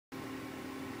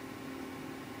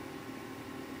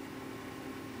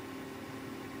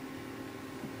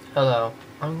Hello,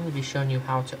 I'm going to be showing you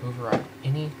how to overwrite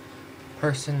any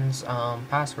person's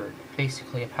password.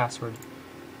 Basically, a password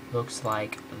looks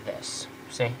like this.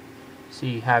 See? So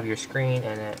you have your screen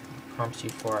and it prompts you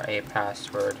for a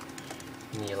password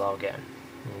and you log in.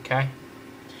 Okay?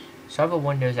 So I have a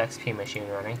Windows XP machine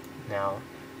running. Now,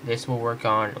 this will work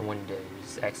on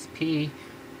Windows XP,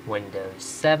 Windows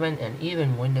 7, and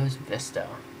even Windows Vista.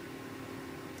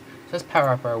 So let's power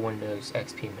up our Windows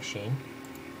XP machine.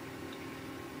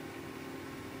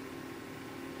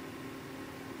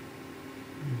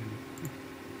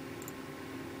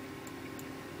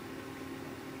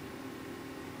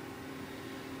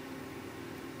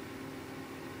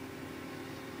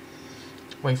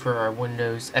 Wait for our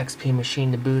Windows XP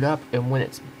machine to boot up, and when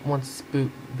once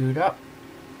it's boot up,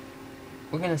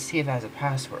 we're gonna see it as a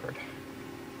password.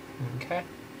 Okay.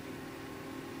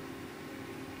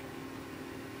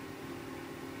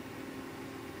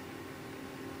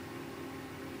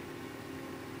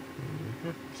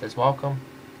 It says welcome,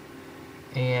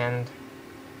 and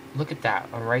look at that.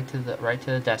 I'm right to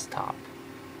the desktop.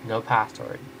 No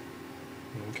password.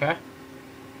 Okay.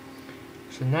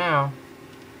 So now,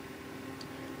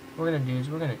 what we're gonna do is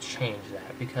we're gonna change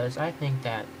that because I think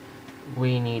that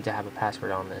we need to have a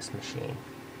password on this machine.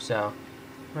 So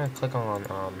we're gonna click on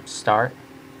Start,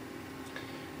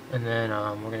 and then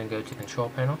we're gonna go to Control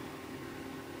Panel.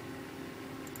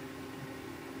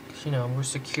 Cause you know we're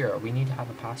secure. We need to have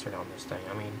a password on this thing.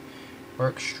 I mean, we're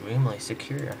extremely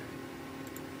secure.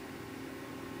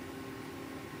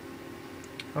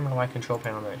 I don't know why Control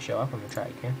Panel didn't show up. I'm gonna try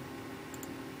it again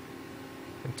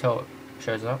until it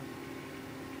shows up.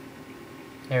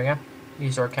 There we go.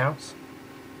 User accounts.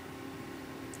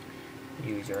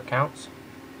 User accounts.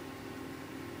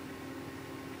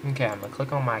 Okay, I'm gonna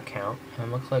click on my account and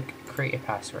I'm gonna click create a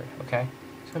password. Okay,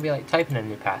 it's gonna be like typing a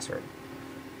new password.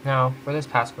 Now for this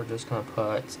password, we're just gonna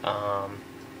put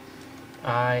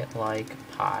I like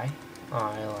pie.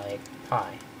 I like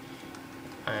pie,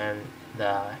 and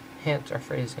the hint or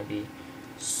phrase is gonna be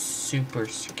super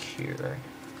secure.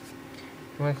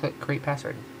 I'm gonna click create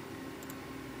password.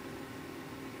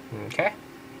 Okay.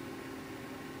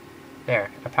 There,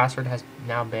 a password has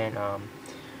now been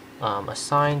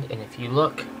assigned, and if you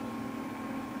look,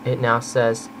 it now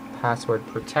says password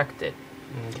protected.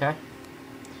 Okay.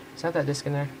 Is that disk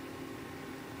in there?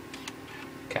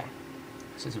 Okay.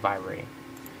 This is vibrating.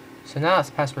 So now it's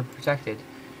password protected.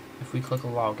 If we click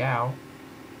log out,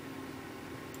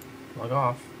 log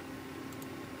off,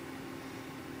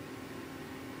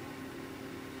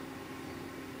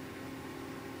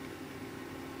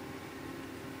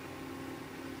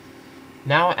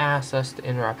 now it asks us to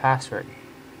enter our password.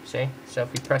 See? So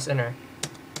if we press enter,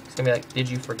 it's gonna be like, did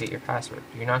you forget your password?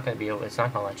 You're not gonna be able, it's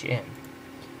not gonna let you in.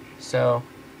 So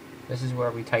this is where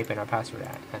we type in our password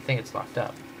at. I think it's locked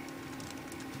up.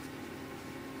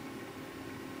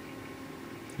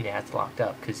 Yeah, it's locked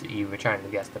up because you were trying to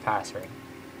guess the password.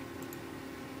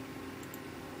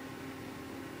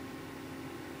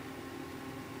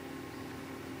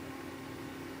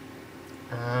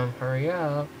 Hurry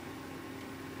up.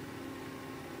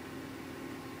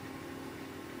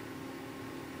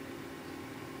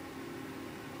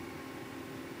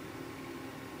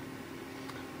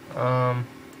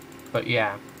 But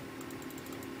yeah,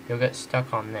 you'll get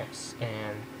stuck on this,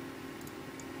 and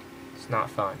it's not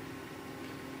fun.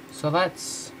 So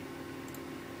let's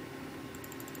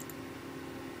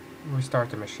restart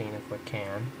the machine if we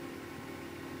can.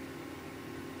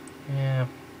 Yeah.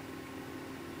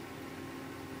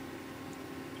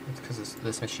 It's because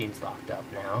this machine's locked up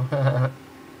now.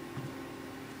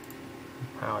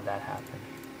 How would that happen?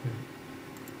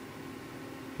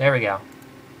 There we go.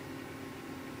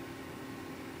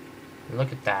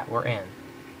 Look at that, we're in.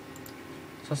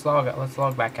 So let's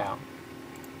log back out.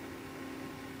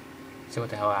 See what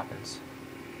the hell happens.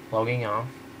 Logging off.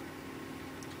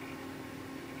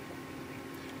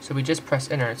 So we just press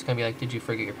enter, it's gonna be like, did you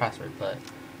forget your password? But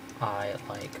I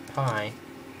like pie.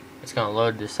 It's gonna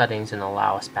load the settings and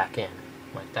allow us back in,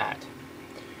 like that.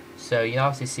 So you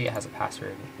obviously see it has a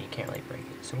password, you can't really break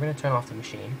it. So we're gonna turn off the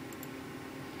machine.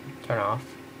 Turn off.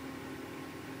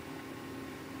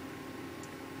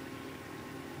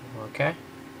 Okay.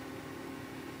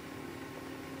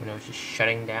 Windows just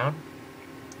shutting down.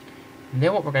 And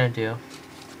then what we're going to do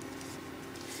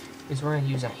is we're going to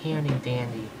use a handy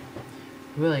dandy,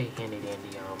 really handy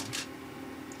dandy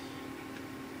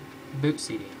boot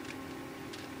CD.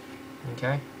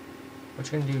 Okay?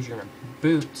 What you're going to do is you're going to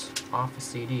boot off a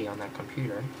CD on that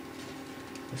computer.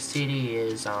 The CD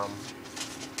is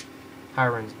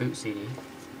Hiram's boot CD,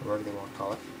 or whatever they want to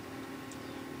call it.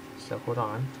 So hold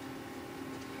on.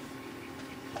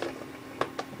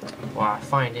 while I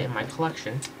find it in my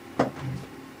collection.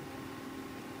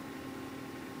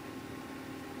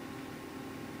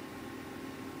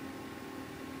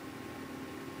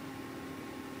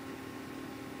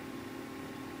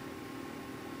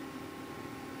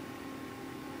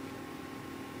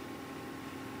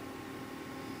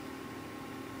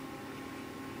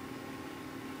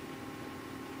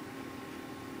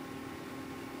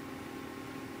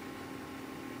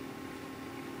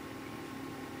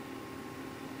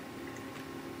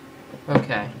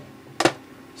 Okay,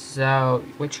 so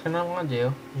what you're gonna want to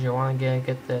do is you want to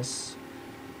get this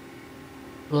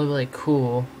really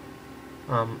cool,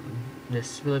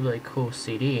 really cool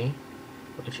CD,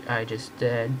 which I just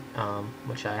did,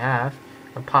 which I have,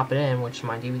 and pop it in, which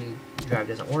my DVD drive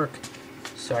doesn't work,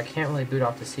 so I can't really boot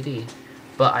off the CD,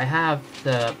 but I have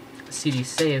the CD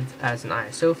saved as an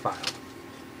ISO file,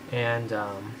 and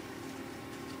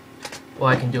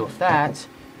what I can do with that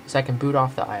is I can boot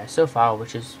off the ISO file,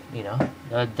 which is, you know,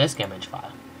 the disk image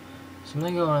file. So I'm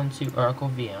going to go on to Oracle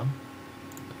VM,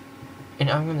 and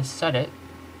I'm going to set it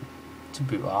to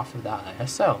boot off of the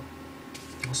ISO.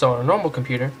 So on a normal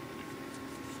computer,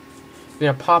 you're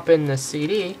going to pop in the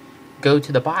CD, go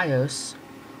to the BIOS,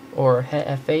 or hit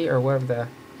F8 or wherever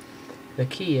the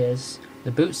key is, the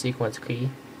boot sequence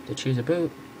key, to choose a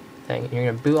boot thing, and you're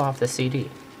going to boot off the CD.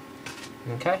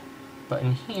 Okay? But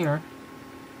in here,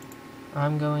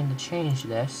 I'm going to change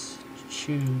this to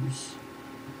choose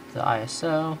the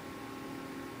ISO.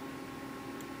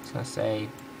 It's going to say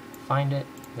find it,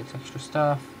 this extra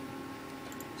stuff,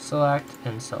 select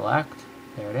and select,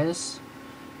 there it is,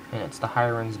 and it's the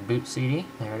Hiren's boot CD,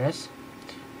 there it is.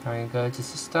 I'm going to go to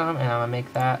system and I'm going to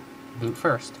make that boot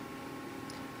first.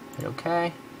 Hit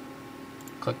OK,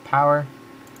 click power,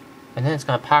 and then it's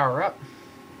going to power up.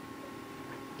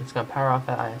 It's going to power off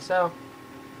that ISO.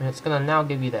 And it's going to now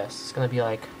give you this. It's going to be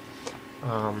like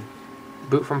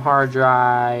boot from hard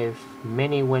drive,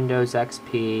 mini Windows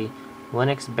XP,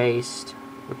 Linux-based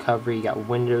recovery. You got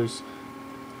Windows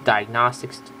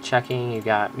diagnostics checking. You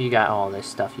got all this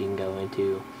stuff you can go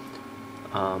into.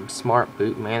 Smart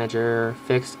boot manager,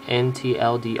 fixed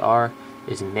NTLDR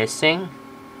is missing.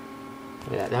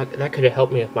 Yeah, that could have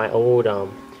helped me with my old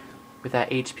with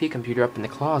that HP computer up in the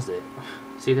closet.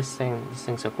 See, this thing's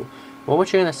so cool. Well,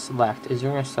 what you're going to select is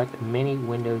you're going to select Mini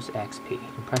Windows XP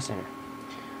and press enter.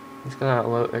 It's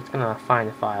gonna find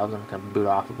the files and it's gonna boot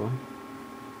off of them.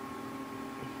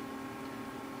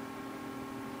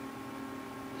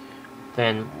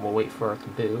 Then we'll wait for it to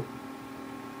boot.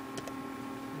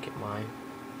 Get mine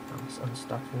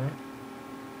unstuck from there.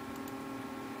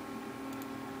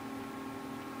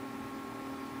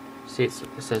 See, it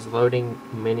says loading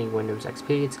Mini Windows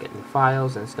XP. It's getting the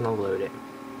files and it's gonna load it.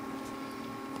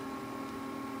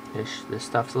 This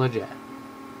stuff's legit.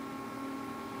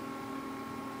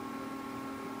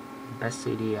 Best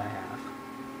CD I have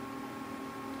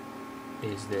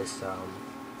is this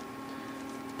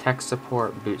tech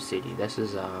support boot CD. This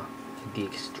is the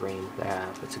extreme that I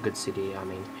have. It's a good CD. I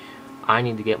mean, I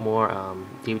need to get more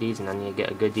DVDs, and I need to get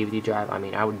a good DVD drive. I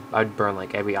mean, I'd burn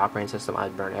like every operating system.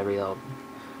 I'd burn every little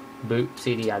boot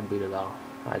CD. I'd boot it all.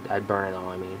 I'd burn it all.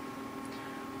 I mean,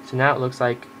 so now it looks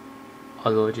like a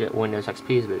legit Windows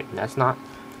XP is booting. That's not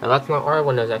our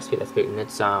Windows XP that's booting.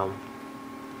 It's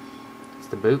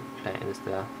the boot, and it's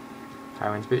the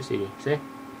Hiren's boot CD. See?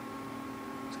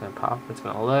 It's gonna pop. It's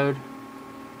gonna load.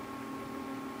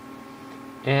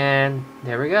 And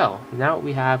there we go. Now what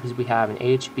we have is we have an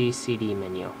HB CD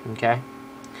menu. Okay.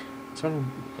 So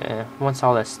once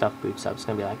all this stuff boots up, it's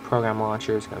gonna be like program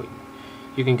launcher. It's gonna be,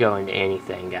 you can go into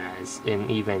anything, guys,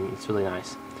 and even it's really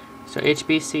nice. So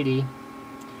HB CD,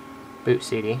 boot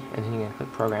CD, and then you're gonna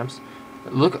click programs.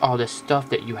 Look at all this stuff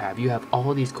that you have. You have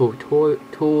all these cool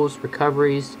tools,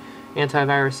 recoveries,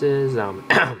 antiviruses.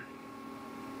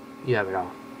 You have it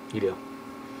all. You do.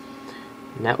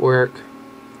 Network,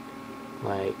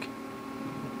 like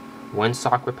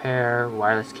WinSock repair,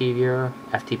 wireless key viewer,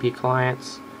 FTP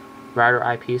clients, router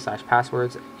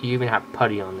IP/passwords. You even have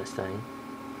putty on this thing.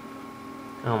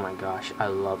 Oh my gosh, I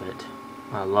love it.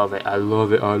 I love it. I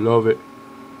love it. I love it.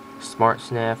 Smart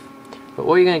sniff. But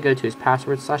what you're going to go to is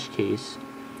password/keys,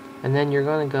 and then you're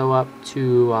going to go up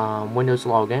to Windows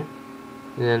login,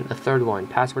 and then the third one,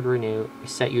 password renew,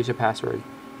 set user password.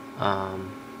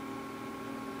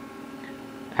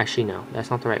 Actually, no, that's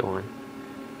not the right one.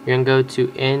 You're going to go to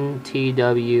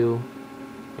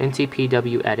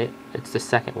NTPW edit. It's the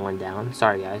second one down.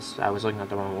 Sorry guys, I was looking at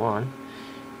the wrong one.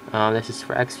 This is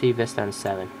for XP, Vista, and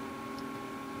 7.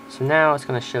 So now it's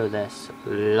going to show this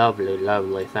lovely,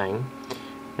 lovely thing.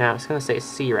 Now it's going to say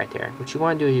C right there. What you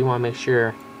want to do is you want to make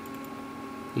sure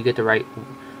you get the right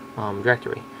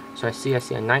directory. So I see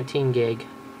a 19 gig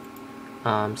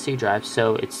C drive,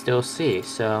 so it's still C.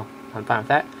 So I'm fine with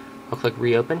that. I'll click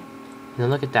reopen, and then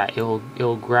look at that.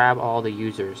 It'll grab all the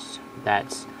users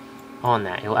that's on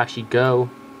that. It'll actually go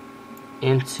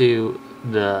into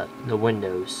the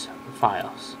Windows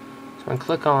files. So I'm going to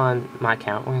click on my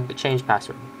account. We're going to change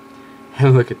password.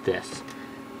 And look at this.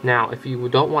 Now, if you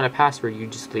don't want a password, you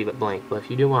just leave it blank. But if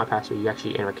you do want a password, you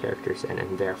actually enter characters in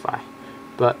and verify.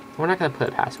 But we're not going to put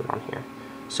a password on here.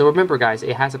 So remember, guys,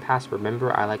 it has a password.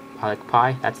 Remember, I like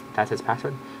pie. That's its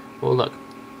password. Well, look,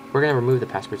 we're going to remove the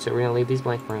password. So we're going to leave these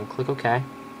blank. We're going to click OK.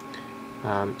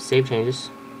 Save changes.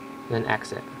 Then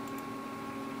exit.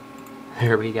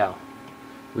 There we go.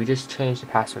 We just changed the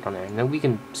password on there, and then we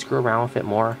can screw around with it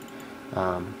more.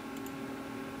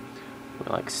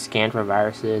 Like scan for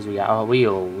viruses. We got all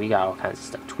kinds of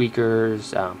stuff.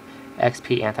 Tweakers,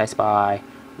 XP anti-spy,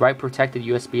 write protected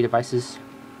USB devices.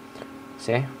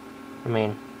 See, I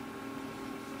mean,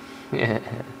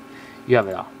 you have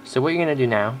it all. So what you're gonna do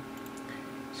now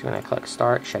is you're gonna click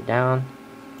start, shut down,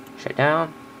 shut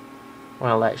down. We're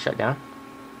gonna let it shut down,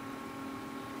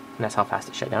 and that's how fast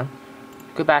it shut down.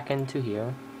 Go back into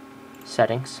here,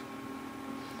 settings,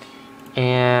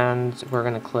 and we're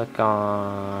going to click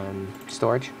on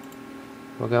storage.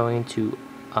 We're going to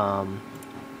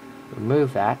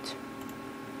remove that,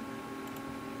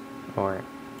 or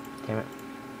damn it,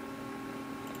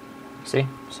 see,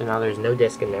 so now there's no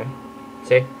disk in there,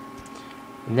 see,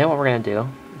 and then what we're going to do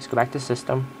is go back to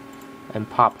system and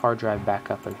pop hard drive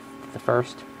back up in the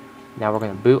first. Now we're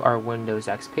going to boot our Windows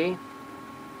XP,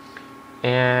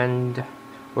 and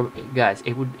guys,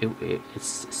 it's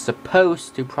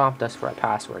supposed to prompt us for a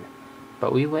password,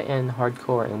 but we went in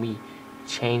hardcore and we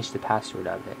changed the password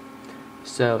of it,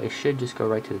 so it should just go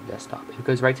right to the desktop. If it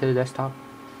goes right to the desktop,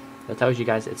 that tells you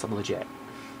guys it's legit.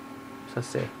 So let's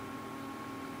see,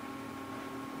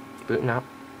 booting up,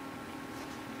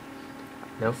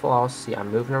 no flaws. See,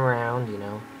 I'm moving around, you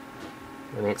know.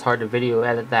 I mean, it's hard to video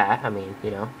edit that. I mean,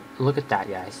 you know, look at that,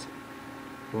 guys.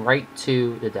 Right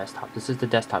to the desktop. This is the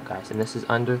desktop, guys, and this is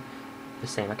under the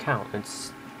same account.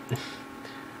 It's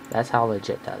that's how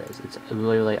legit that is. It's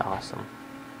really, really awesome.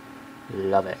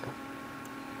 Love it.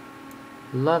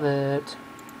 Love it.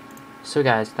 So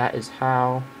guys, that is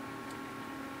how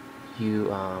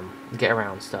you get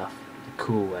around stuff the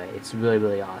cool way. It's really,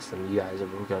 really awesome. You guys are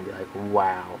gonna be like,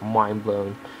 wow, mind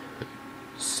blown.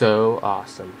 So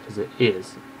awesome, because it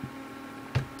is.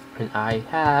 And I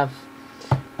have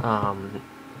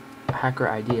hacker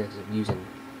ideas of using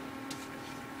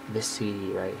this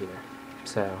CD right here.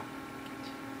 So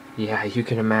yeah, you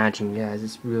can imagine, guys,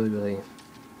 it's really, really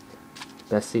the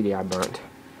best CD I burnt.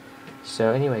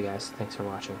 So anyway, guys, thanks for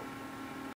watching.